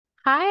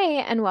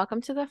Hi, and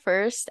welcome to the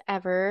first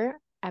ever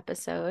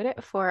episode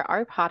for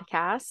our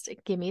podcast,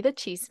 Gimme the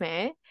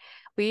Chisme.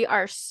 We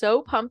are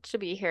so pumped to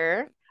be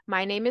here.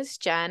 My name is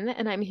Jen,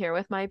 and I'm here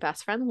with my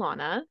best friend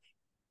Lana.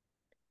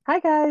 Hi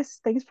guys,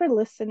 thanks for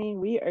listening.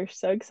 We are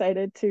so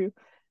excited to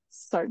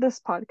start this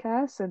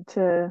podcast and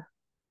to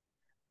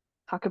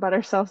talk about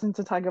ourselves and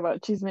to talk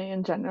about Chisme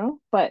in general.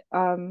 But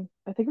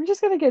I think we're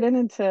just gonna get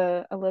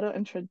into a little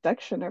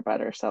introduction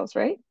about ourselves,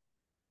 right?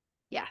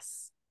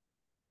 Yes,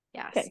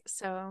 yes. Okay,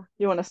 So,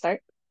 you want to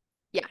start?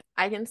 yeah,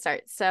 I can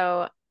start.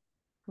 So,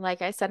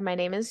 like I said, my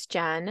name is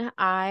Jen.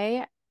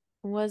 I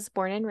was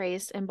born and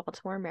raised in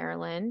Baltimore,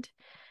 Maryland,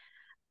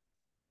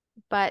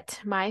 but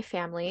my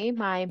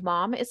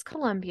mom is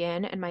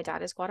Colombian and my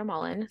dad is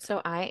Guatemalan,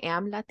 so I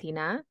am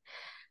Latina.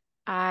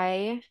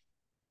 I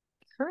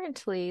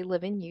currently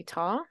live in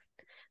Utah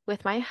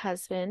with my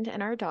husband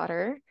and our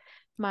daughter.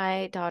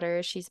 My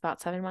daughter, she's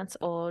about 7 months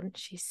old.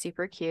 She's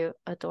super cute,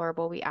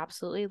 adorable. We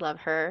absolutely love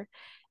her.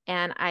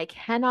 And I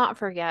cannot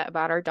forget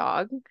about our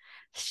dog.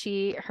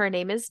 Her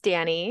name is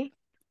Danny.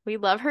 We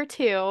love her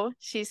too.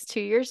 She's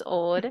 2 years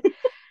old.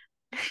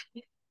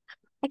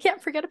 I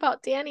can't forget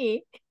about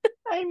Danny.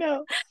 I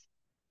know.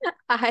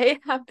 I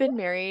have been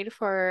married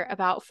for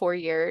about 4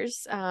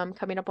 years,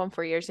 coming up on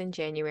 4 years in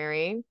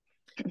January.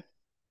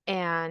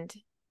 And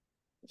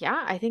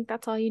yeah, I think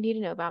that's all you need to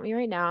know about me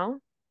right now.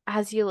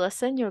 As you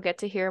listen, you'll get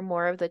to hear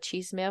more of the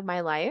chisme of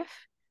my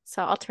life.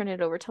 So I'll turn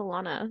it over to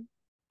Lana.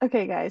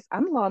 Okay, guys,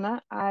 I'm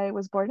Lana. I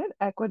was born in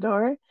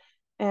Ecuador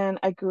and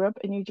I grew up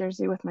in New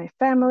Jersey with my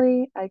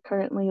family. I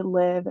currently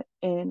live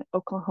in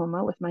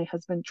Oklahoma with my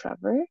husband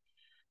Trevor.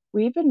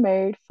 We've been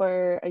married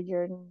for a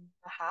year and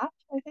a half,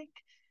 I think.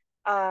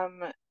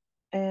 Um,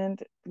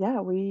 and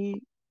yeah,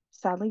 we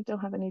sadly don't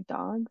have any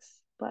dogs,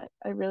 but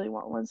I really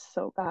want one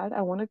so bad.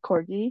 I want a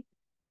corgi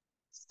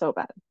so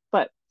bad.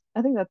 But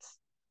I think that's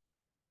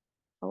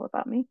all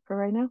about me for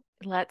right now.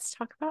 Let's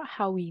talk about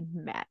how we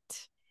met.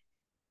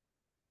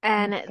 Oh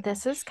And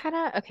this is gosh. kind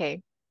of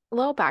okay, a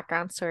little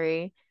background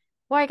story.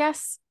 Well, I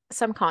guess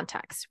some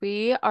context.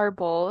 We are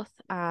both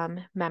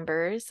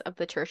members of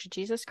the Church of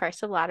Jesus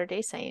Christ of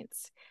Latter-day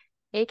Saints,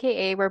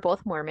 aka we're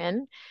both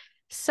Mormon.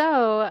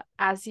 So,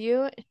 as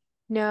you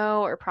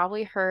know or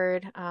probably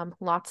heard,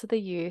 lots of the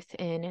youth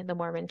in the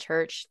Mormon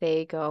church,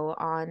 they go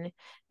on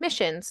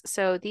missions.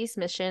 So these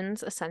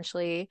missions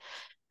essentially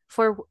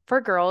for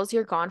girls,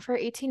 you're gone for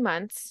 18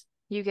 months.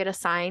 You get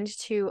assigned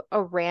to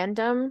a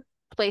random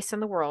place in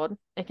the world.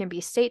 It can be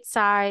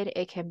stateside,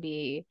 it can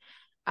be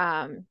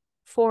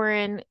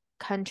foreign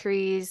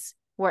countries,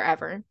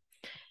 wherever.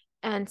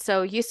 And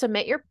so you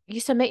submit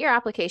your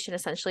application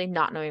essentially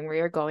not knowing where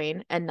you're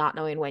going and not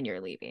knowing when you're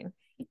leaving.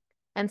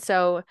 And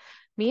so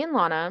me and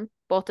Lana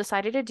both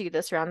decided to do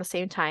this around the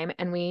same time,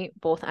 and we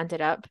both ended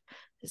up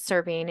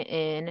serving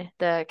in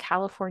the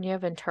California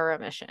Ventura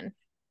mission.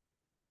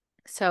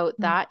 So Mm.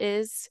 that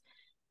is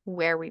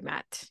where we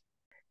met.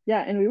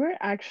 Yeah, and we were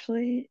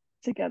actually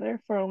together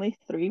for only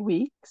 3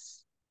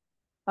 weeks.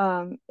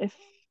 If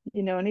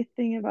you know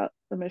anything about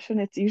the mission,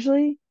 it's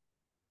usually,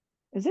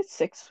 is it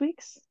 6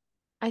 weeks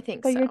I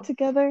think that you're so.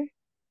 together?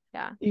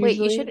 Yeah. Wait,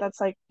 you Usually should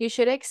that's like, you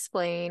should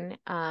explain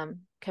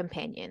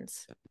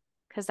companions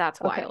because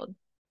that's okay, wild.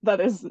 that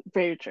is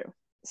very true.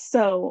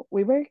 So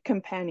we were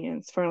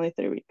companions for only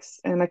 3 weeks,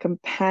 and a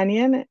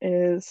companion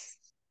is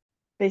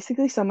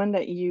basically someone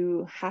that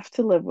you have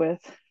to live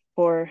with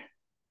for,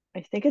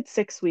 I think it's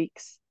 6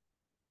 weeks,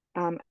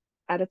 um,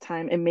 at a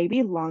time. It may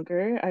be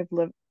longer. I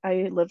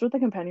lived with a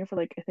companion for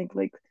like I think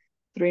like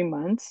 3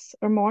 months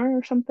or more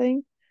or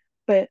something,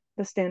 but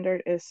the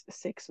standard is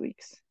 6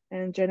 weeks.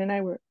 And Jen and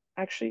I were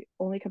actually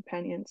only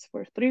companions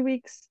for 3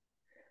 weeks,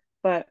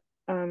 but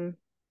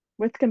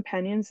with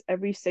companions,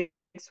 every 6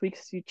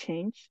 weeks you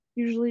change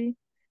usually,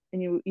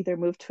 and you either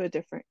move to a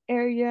different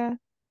area,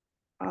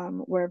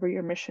 wherever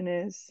your mission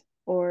is,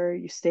 or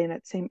you stay in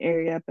that same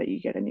area, but you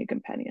get a new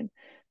companion.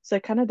 So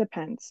it kind of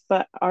depends.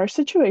 But our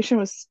situation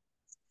was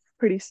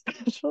pretty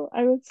special,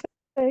 I would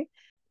say.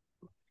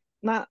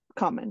 Not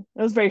common.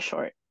 It was very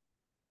short,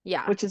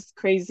 Yeah. which is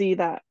crazy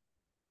that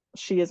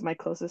she is my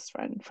closest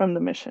friend from the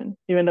mission,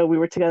 even though we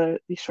were together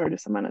the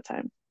shortest amount of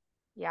time.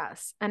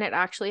 Yes. And it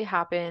actually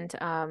happened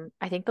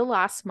I think the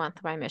last month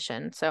of my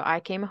mission. So I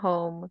came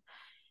home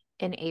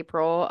in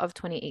April of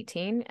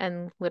 2018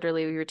 and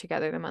literally we were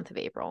together the month of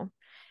April.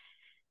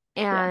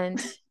 Yeah.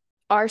 And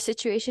our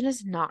situation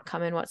is not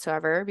common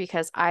whatsoever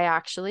because I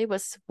actually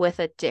was with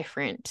a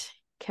different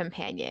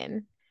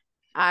companion.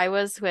 I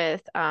was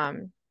with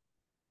um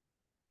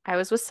I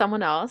was with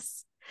someone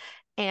else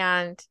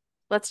and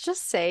let's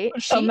just say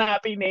Shall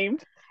not be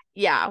named.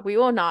 yeah, we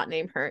will not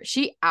name her.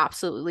 She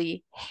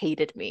absolutely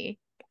hated me.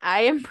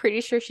 I am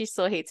pretty sure she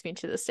still hates me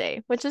to this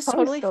day, which is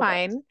Probably totally still does.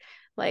 fine.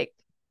 Like,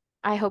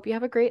 I hope you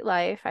have a great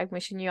life. I'm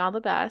wishing you all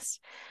the best.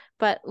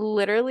 But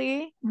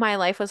literally, my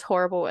life was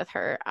horrible with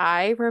her.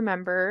 I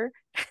remember,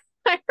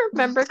 I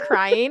remember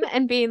crying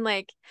and being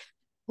like,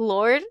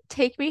 Lord,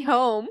 take me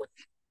home.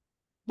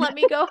 Let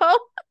me go home.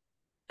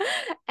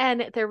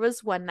 And there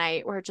was one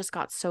night where it just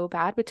got so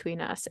bad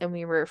between us and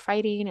we were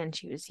fighting and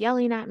she was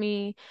yelling at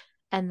me.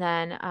 And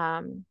then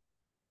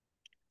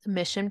the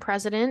mission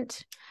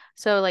president,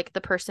 so like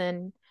the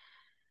person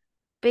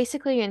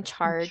basically in In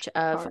charge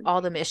of charge.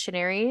 all the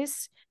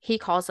missionaries, he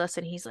calls us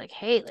and he's like,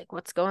 "Hey, like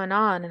what's going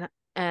on?"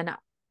 And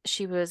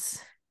she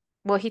was,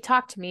 well, he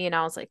talked to me and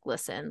I was like,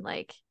 "Listen,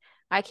 like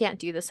I can't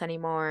do this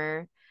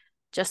anymore.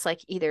 Just like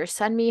either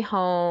send me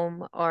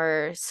home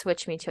or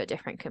switch me to a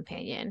different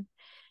companion."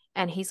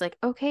 And he's like,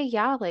 "Okay,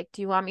 yeah, like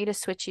do you want me to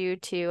switch you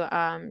to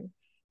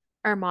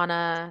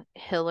Hermana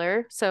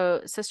Hiller?"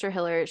 So Sister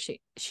Hiller,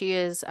 she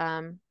is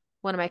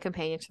one of my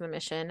companions for the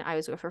mission. I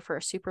was with her for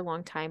a super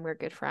long time. We're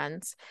good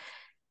friends.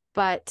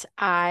 But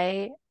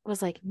I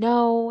was like,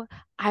 no,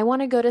 I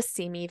want to go to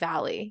Simi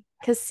Valley.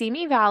 Because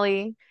Simi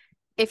Valley,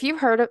 if you've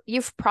heard of,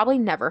 you've probably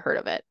never heard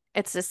of it.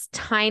 It's this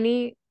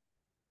tiny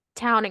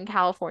town in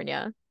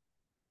California.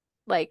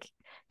 Like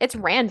it's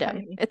random.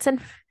 Tiny. It's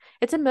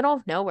in middle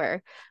of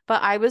nowhere.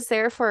 But I was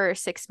there for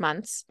 6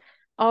 months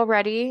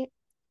already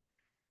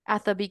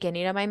at the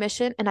beginning of my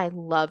mission and I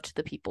loved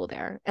the people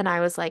there. And I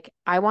was like,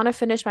 I want to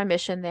finish my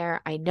mission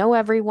there. I know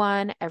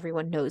everyone.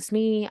 Everyone knows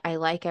me. I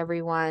like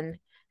everyone.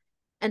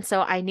 And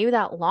so I knew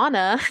that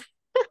Lana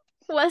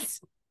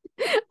was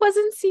was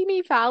in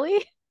Simi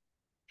Valley.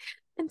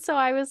 And so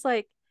I was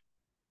like,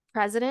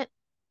 President,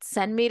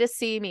 send me to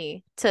see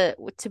me to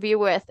be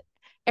with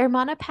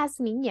Hermana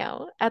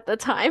Pazmiño at the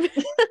time,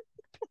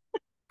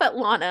 but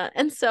Lana.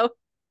 And so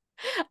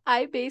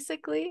I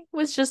basically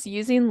was just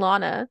using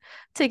Lana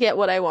to get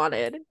what I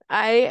wanted.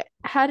 I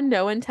had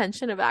no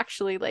intention of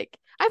actually like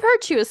I've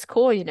heard she was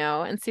cool,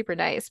 and super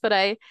nice, but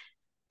I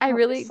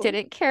really Honestly.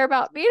 didn't care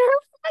about being her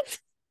friend.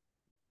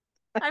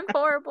 I'm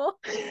horrible.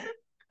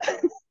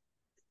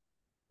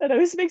 That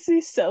always makes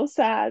me so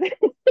sad.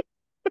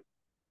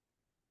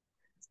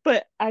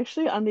 But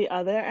actually, on the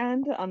other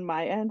end, on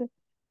my end,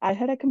 I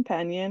had a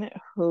companion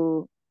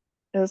who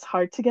it was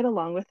hard to get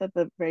along with at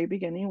the very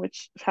beginning,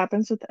 which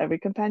happens with every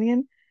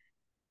companion.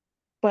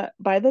 But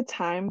by the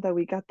time that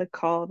we got the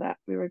call that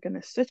we were going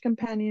to switch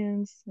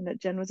companions and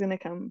that Jen was going to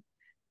come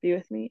be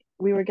with me,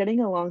 we were getting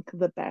along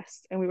the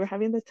best and we were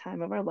having the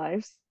time of our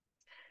lives.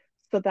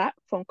 So that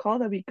phone call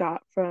that we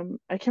got from,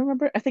 I can't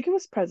remember, I think it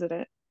was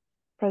President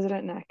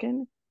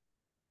Nakin,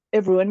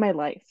 it ruined my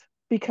life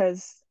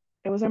because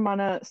it was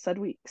Hermana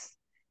Sudweeks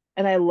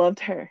and I loved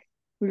her.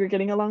 We were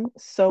getting along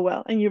so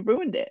well and you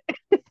ruined it.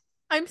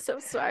 I'm so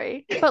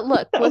sorry. But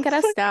look, I look at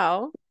was us like,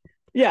 now.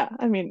 yeah,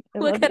 I mean, I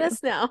Look love at you.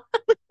 us now.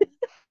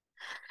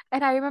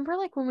 And I remember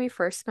like when we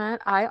first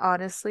met, I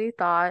honestly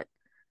thought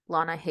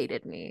Lana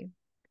hated me.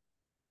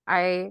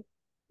 I,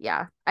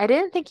 yeah, I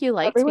didn't think you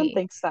liked Everyone me.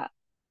 thinks that.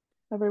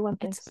 Everyone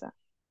It's thinks that.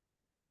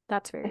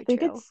 That's I very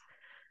think true. it's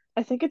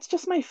I think it's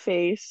just my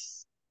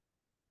face.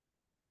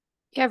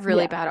 You have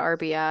really Yeah, bad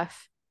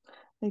RBF,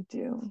 I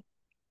do.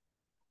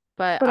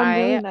 but But I'm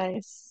really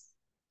nice,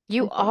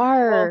 you I think.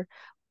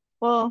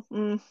 Well,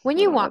 are when I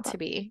you don't know want to about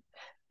be.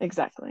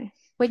 exactly.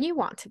 When you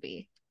want to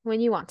be. When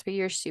you want to be,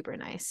 you're super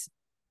nice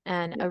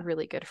and a Yeah,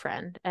 really good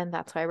friend. And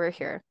that's why we're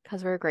here,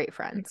 because we're great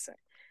friends. exactly.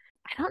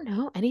 I don't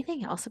know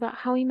anything else about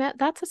how we met.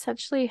 That's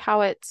essentially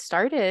how it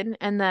started.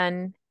 And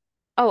then,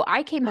 oh,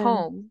 I came And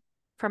home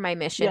from my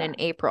mission yeah, in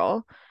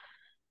April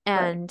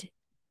right.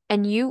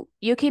 and you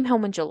came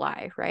home in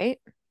July, right?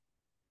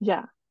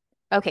 Yeah.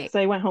 Okay. So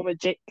I went home with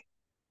Jake.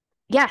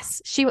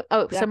 Yes, so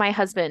Yeah. my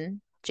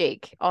husband,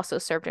 Jake, also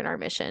served in our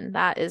mission.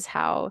 That is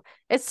how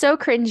it's so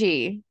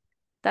cringy.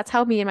 That's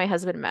how me and my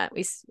husband met.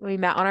 We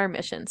met on our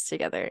missions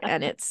together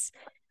and it's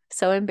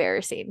so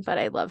embarrassing, but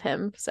I love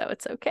him, so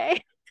it's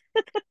okay.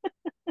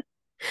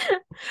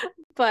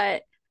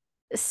 But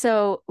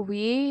so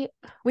we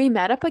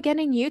met up again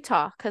in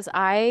Utah because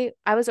I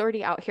was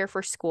already out here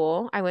for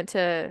school. I went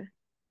to,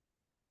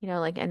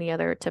 like any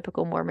other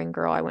typical Mormon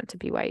girl, I went to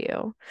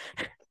BYU.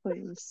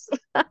 Please.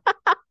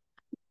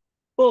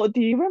 Well,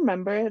 do you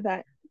remember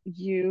that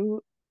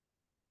you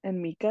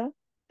and Mika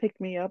picked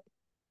me up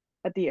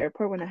at the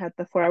airport when I had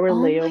the 4 hour Oh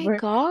my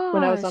layover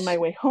when I was on my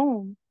gosh. way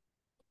home?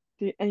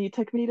 And you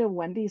took me to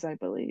Wendy's, I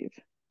believe.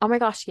 Oh my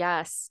gosh,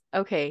 yes.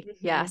 Okay,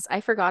 Hmm. yes.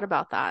 I forgot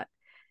about that.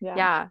 Yeah.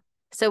 Yeah.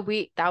 So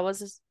that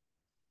was,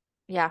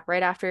 yeah,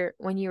 right after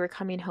when you were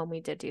coming home,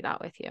 we did do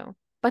that with you.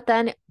 But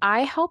then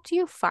I helped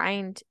you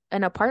find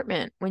an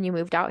apartment when you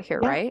moved out here,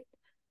 Yeah. right?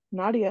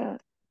 Nadia. Did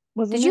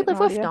Wasn't you it live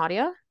with Nadia?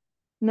 Nadia?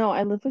 No,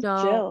 I lived with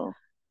No. Jill.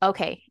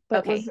 Okay. But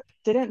Okay.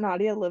 didn't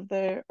Nadia live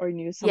there or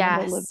knew someone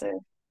that lived Yes. there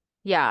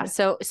Yeah. with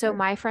So her?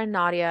 my friend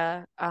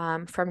Nadia,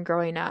 from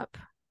growing up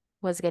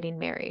was getting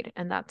married,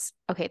 and that's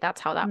okay,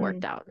 that's how that Mm,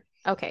 worked out.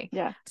 Okay.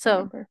 yeah, I So,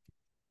 remember.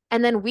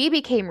 and then we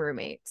became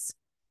roommates.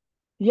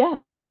 Yes,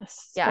 right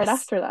Yes.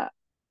 after that.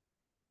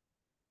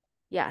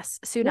 Yes.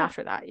 Soon Yeah,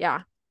 after that.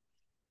 Yeah.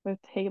 with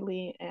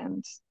Haley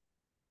and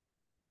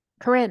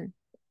Corinne.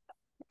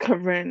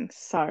 Corinne.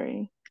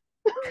 Sorry,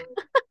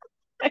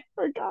 I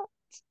forgot.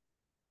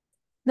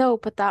 No,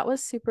 but that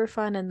was super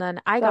fun. And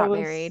then I That got was,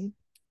 married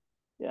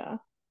yeah.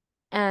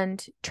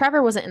 and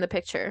Trevor wasn't in the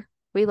picture.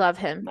 We love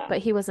him, No, but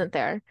he wasn't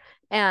there.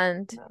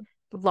 And no.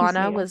 He's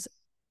Lana new. was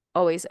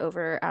always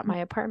over at my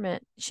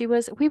apartment. We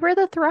were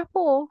the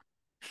throuple.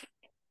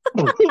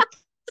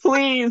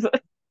 Please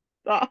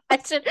stop.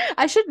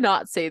 I should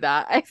not say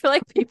that. I feel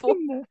like people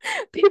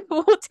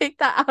will take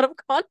that out of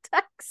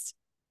context.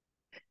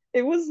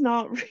 It was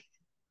not.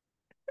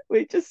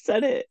 We just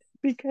said it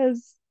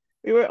because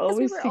we were Because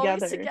we always were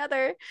always together.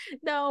 together.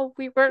 No,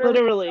 we weren't.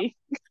 Literally,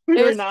 we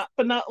It were was not,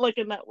 but not like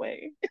in that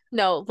way.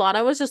 no,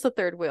 Lana was just the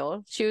third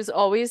wheel. She was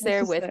always That's there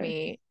just with there.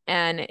 me.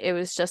 And it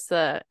was just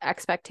the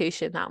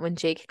expectation that when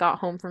Jake got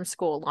home from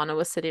school, Lana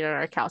was sitting on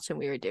our couch and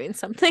we were doing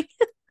something.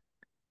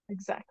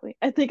 Exactly.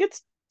 I think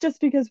it's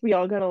just because we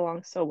all got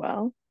along so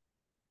well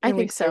I and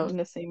we think served so. in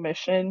the same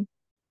mission.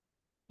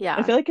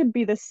 I Yeah, feel like it'd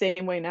be the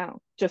same way now,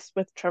 just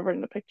with Trevor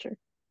in the picture.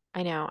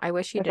 I know. I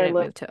wish he If I didn't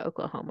live, move to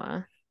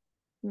Oklahoma.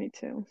 me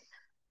too.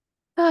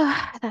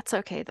 That's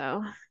okay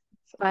though.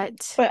 It's okay.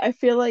 But But I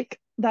feel like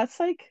that's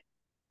like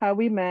how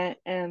we met,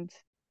 and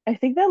I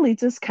think that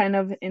leads us kind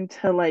of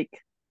into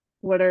like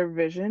what our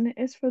vision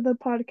is for the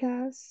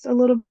podcast a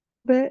little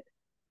bit.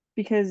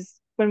 Because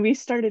when we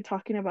started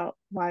talking about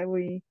why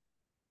we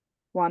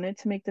wanted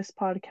to make this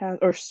podcast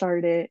or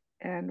start it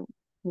and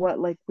what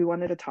like we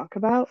wanted to talk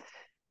about,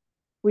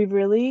 we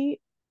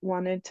really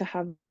wanted to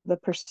have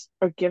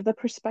or give the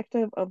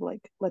perspective of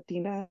like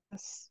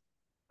Latinas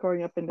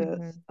growing up in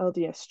the mhm,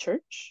 LDS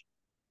church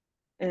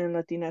and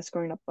Latinas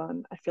growing up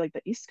on, I feel like,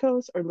 the East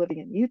Coast or living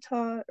in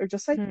Utah or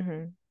just like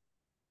mhm.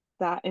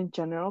 that in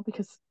general,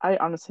 because I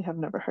honestly have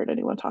never heard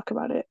anyone talk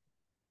about it.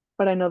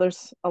 But I know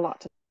there's a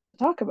lot to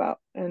talk about.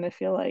 And I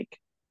feel like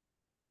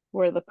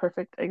we're the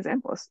perfect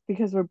examples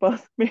because we're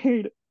both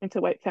married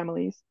into white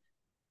families.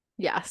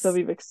 So Yes,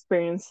 we've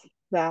experienced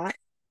that.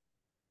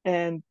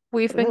 And I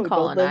we've don't know, been we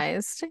both live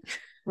colonized.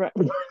 right.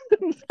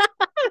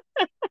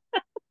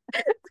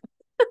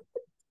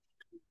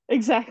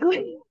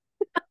 Exactly.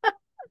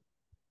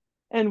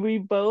 And we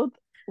both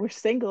were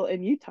single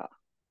in Utah.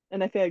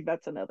 And I feel like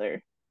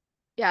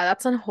Yeah,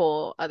 that's a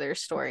whole other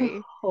that's a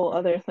story. whole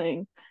other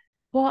thing.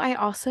 Well, I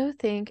also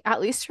think,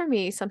 at least for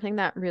me, something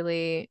that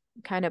really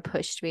kind of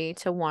pushed me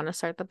to want to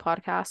start the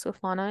podcast with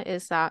Lana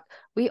is that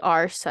we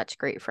are such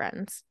great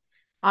friends.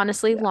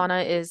 Honestly, Yeah.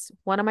 Lana is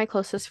one of my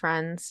closest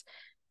friends.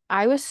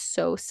 I was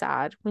so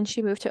sad when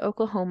she moved to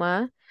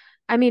Oklahoma.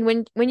 I mean,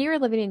 when you were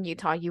living in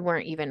Utah, you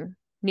weren't even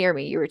near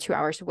me. You were 2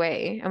 hours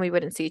away, and we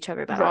wouldn't see each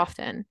other that Right.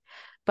 often.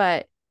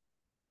 But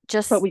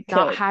But just we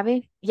not could.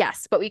 having,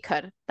 yes, but we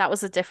could. That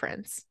was the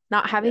difference.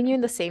 Not Yeah. having you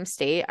in the same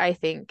state, I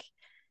think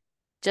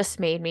just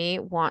made me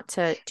want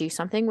to do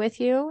something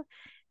with you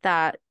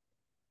that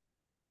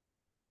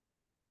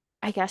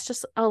I guess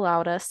just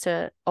allowed us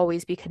to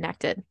always be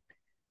connected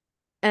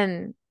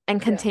and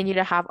Yeah. continue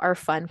to have our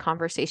fun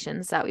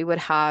conversations that we would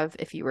have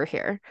if you were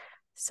here.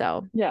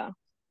 So, Yeah.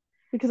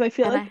 Because I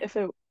feel and like I if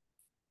it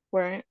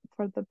weren't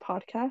for the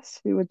podcast,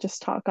 we would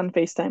just talk on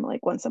FaceTime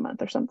like once a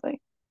month or something.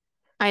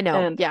 I know,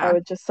 And I yeah.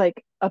 would just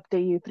like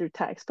update you through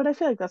text. But I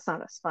feel like that's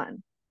not as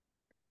fun.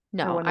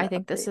 I No, want I to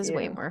think this update is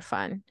way you more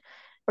fun.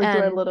 or do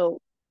our And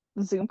little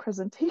Zoom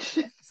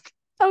presentations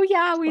oh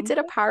yeah, we did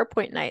a sometimes.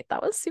 PowerPoint night.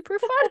 That was super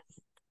fun.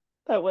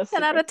 That was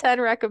 10 out super of fun.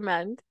 10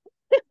 recommend.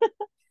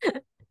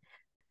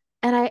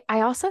 And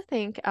I also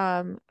think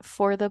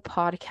for the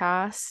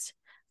podcast,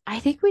 I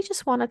think we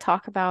just want to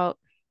talk about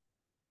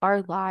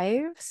our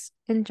lives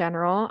in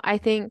general. I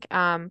think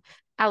at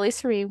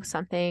least for me,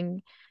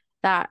 something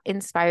that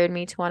inspired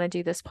me to want to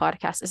do this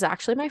podcast is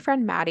actually my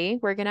friend Maddie.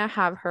 We're gonna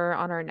have her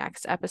on our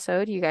next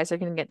episode. You guys are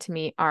gonna get to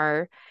meet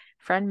our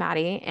friend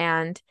Maddie.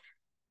 And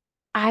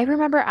I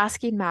remember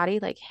asking Maddie,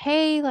 like,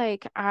 hey,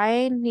 like,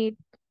 I need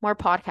more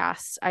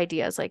podcast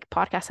ideas, like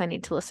podcasts I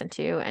need to listen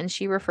to. And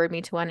she referred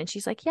me to one and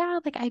she's like, yeah,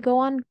 like I go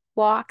on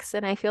walks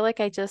and I feel like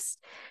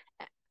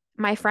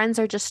my friends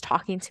are just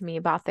talking to me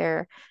about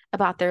their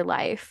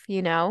life,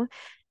 you know?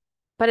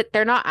 But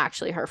they're not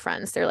actually her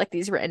friends. They're like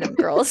these random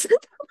girls.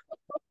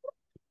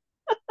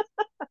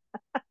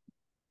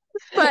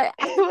 But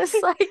I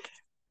was like,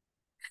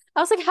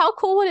 how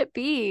cool would it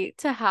be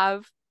to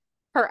have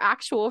her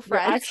actual Your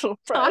friends actual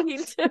talking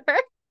friends. to her?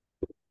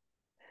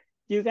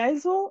 You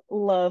guys will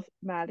love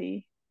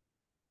Maddie.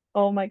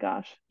 Oh my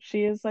gosh.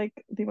 She is like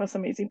the most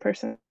amazing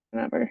person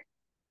ever.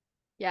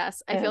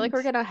 Yes, I feel like And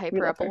we're gonna hype we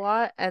her love up a her.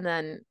 lot, and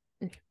then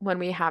when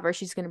we have her,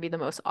 she's gonna be the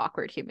most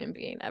awkward human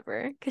being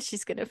ever because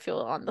she's gonna feel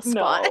on the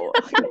spot.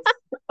 No.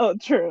 Oh,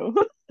 true.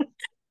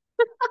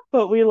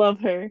 But we love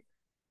her.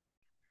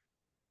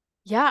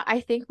 Yeah, I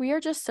think we are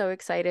just so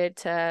excited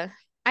to.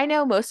 I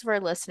know most of our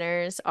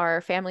listeners are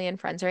family and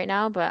friends right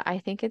now, but I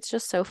think it's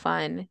just so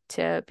fun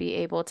to be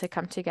able to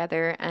come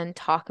together and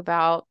talk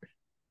about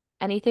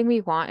anything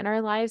we want in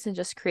our lives and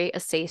just create a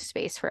safe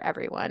space for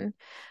everyone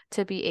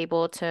to be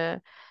able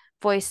to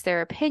voice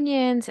their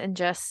opinions and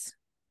just,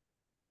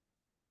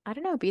 I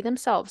don't know, be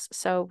themselves.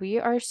 So we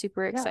are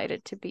super Yeah.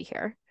 excited to be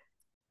here.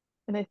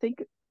 And I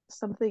think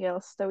something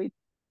else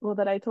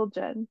that I told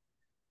Jen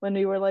when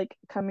we were like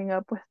coming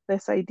up with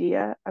this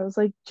idea, I was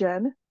like,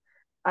 Jen,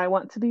 I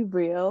want to be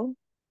real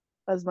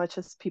as much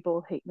as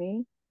people hate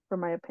me. for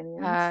my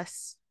opinions.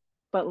 Yes.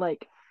 But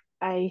like,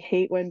 I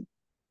hate when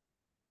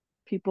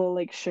people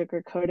like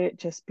sugarcoat it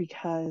just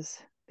because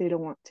they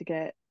don't want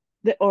to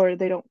or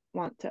they don't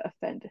want to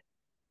offend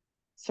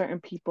certain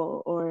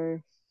people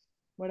or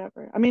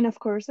whatever. I mean, of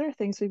course, there are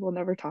things we will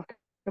never talk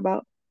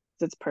about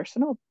because it's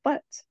personal,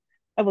 but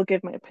I will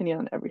give my opinion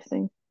on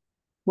everything,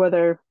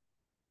 whether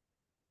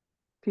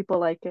people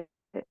like it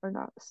or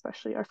not,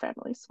 especially our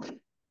families.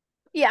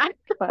 Yeah.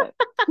 But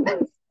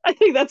I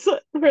think that's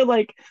what we're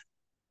like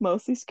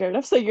mostly scared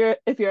of. So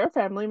if you're a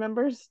family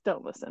members,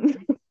 don't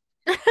listen.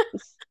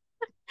 Just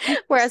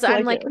Whereas be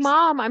I'm like like, yours.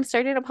 Mom, I'm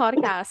starting a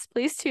podcast.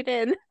 Please tune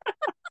in.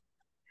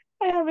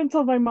 I haven't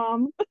told my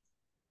mom.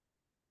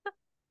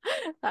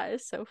 That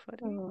is so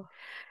funny. Oh,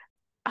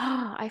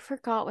 Oh, I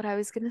forgot what I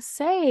was gonna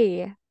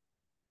say.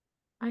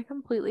 I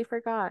completely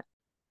forgot.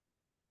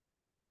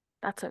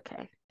 That's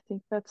okay. I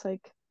think that's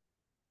like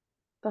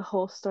the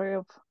whole story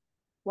of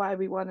why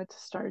we wanted to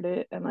start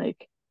it and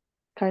like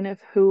kind of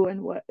who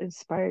and what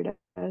inspired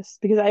us.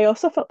 Because I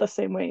also felt the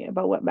same way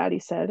about what Maddie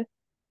said.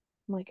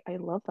 I'm like, I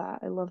love that.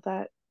 I love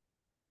that,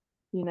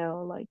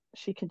 like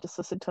she can just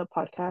listen to a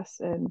podcast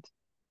and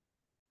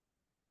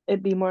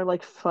it'd be more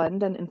like fun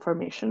than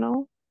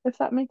informational, if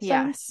that makes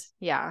sense. Yes.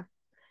 Yeah.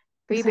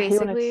 We Because I hate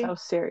when it's basically, so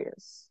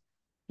serious.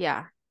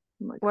 yeah,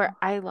 I'm like, where oh,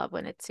 I love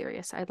when it's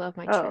serious. I love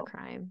my true oh.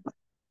 crime.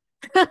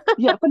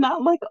 Yeah, but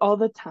not like all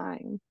the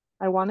time.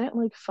 I want it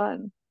like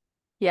fun.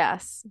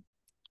 Yes.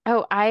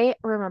 Oh, I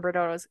remembered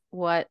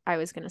what I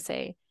was gonna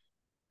say.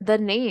 The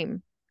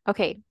name.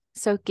 Okay,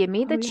 so give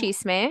me Oh the yeah,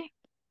 chisme.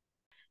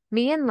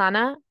 Me and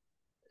Lana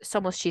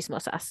somos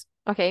chismosas.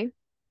 Okay.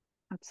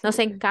 Nos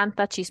absolutely.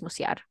 encanta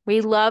chismosear. We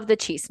love the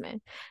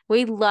chisme.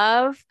 We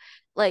love,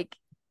 like,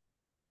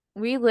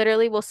 we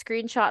literally will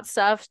screenshot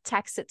stuff,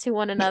 text it to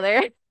one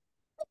another.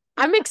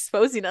 I'm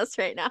exposing us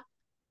right now.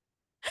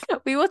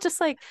 We will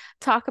just like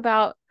talk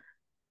about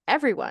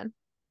everyone.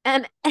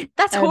 And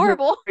that's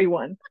horrible.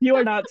 Everyone. You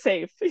are not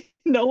safe.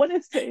 No one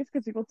is safe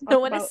because people No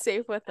talk one is about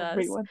safe with us.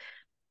 everyone.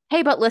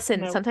 Hey, but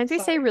listen, No, sometimes we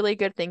say sorry. really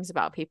good things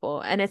about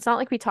people, and it's not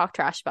like we talk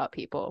trash about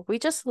people. We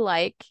just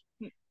like,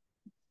 we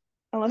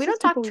Unless it's don't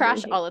talk people we really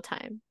trash hate. all the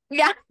time.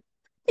 Yeah.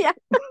 Yeah.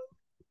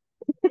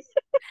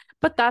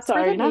 But that's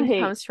where the Sorry, not name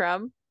hate. comes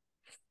from.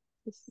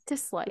 Just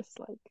Dislike.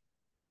 dislike.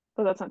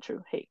 But that's not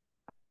true. Hate.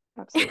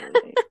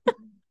 Absolutely hate.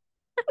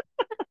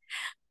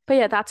 But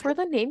yeah, that's where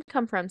the name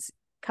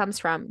comes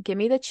from. Give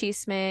me the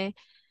chisme.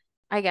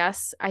 I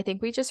guess. I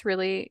think we just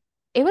really,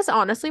 it was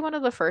honestly one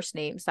of the first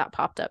names that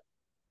popped up.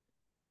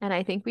 And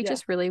I think we Yeah,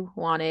 just really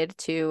wanted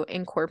to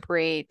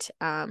incorporate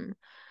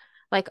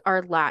like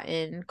our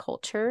Latin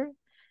culture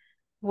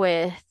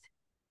with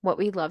what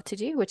we love to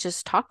do, which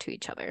is talk to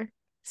each other.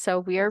 So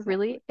we are exactly.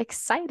 really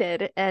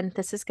excited and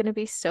this is going to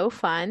be so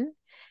fun.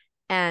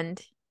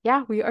 And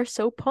yeah, we are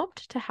so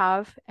pumped to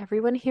have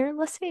everyone here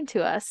listening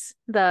to us.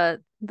 The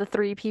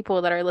three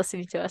people that are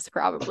listening to us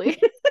probably.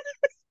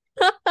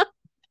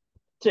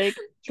 Jake,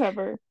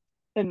 Trevor,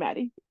 and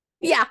Maddie.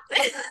 Yeah.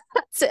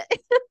 That's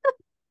it.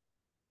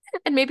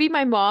 And maybe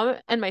my mom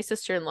and my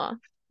sister-in-law.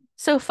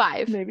 So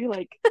five. Maybe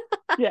like,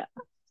 yeah.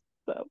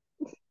 So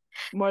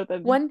more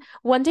than One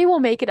day we'll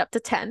make it up to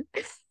 10.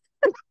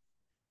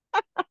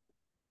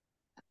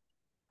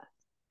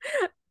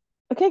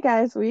 okay,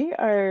 guys, we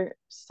are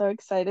so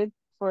excited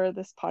for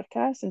this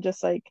podcast and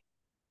just like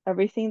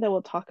everything that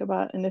we'll talk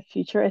about in the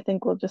future. I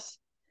think we'll just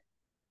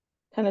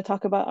kind of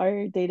talk about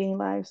our dating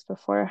lives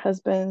before our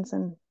husbands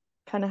and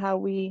kind of how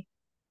we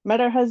met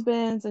our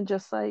husbands and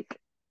just like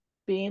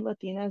being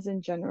Latinas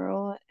in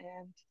general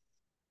and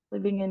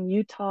living in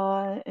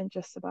Utah and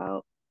just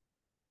about,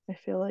 I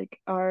feel like,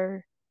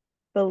 our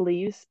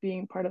beliefs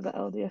being part of the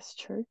LDS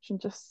church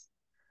and just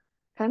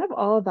kind of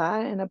all of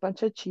that and a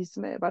bunch of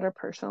chisme about our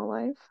personal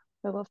life.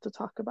 I love to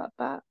talk about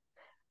that.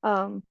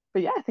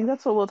 But yeah, I think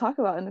that's what we'll talk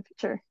about in the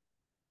future.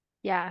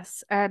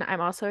 Yes, and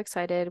I'm also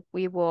excited.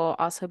 We will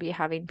also be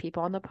having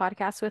people on the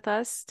podcast with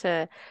us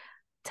to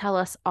tell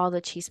us all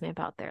the chisme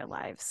about their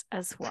lives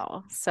as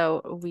well.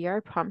 So we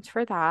are pumped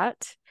for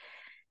that.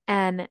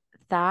 And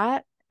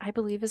that, I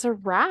believe, is a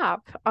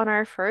wrap on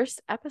our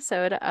first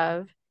episode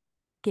of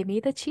Gimme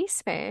the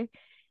Chisme.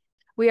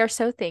 We are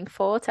so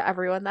thankful to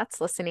everyone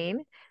that's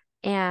listening.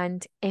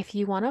 And if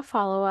you want to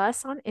follow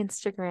us on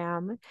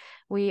Instagram,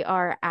 we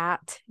are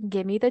at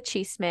Gimme the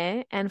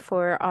Chisme. And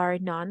for our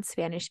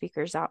non-Spanish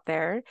speakers out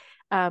there,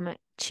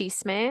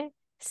 Chisme,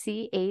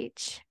 Chisme,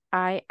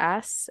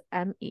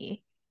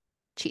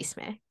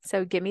 Chisme.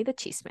 So gimme the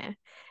chisme.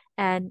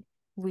 And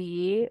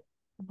we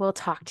will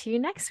talk to you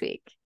next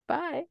week.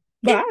 Bye.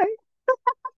 Bye.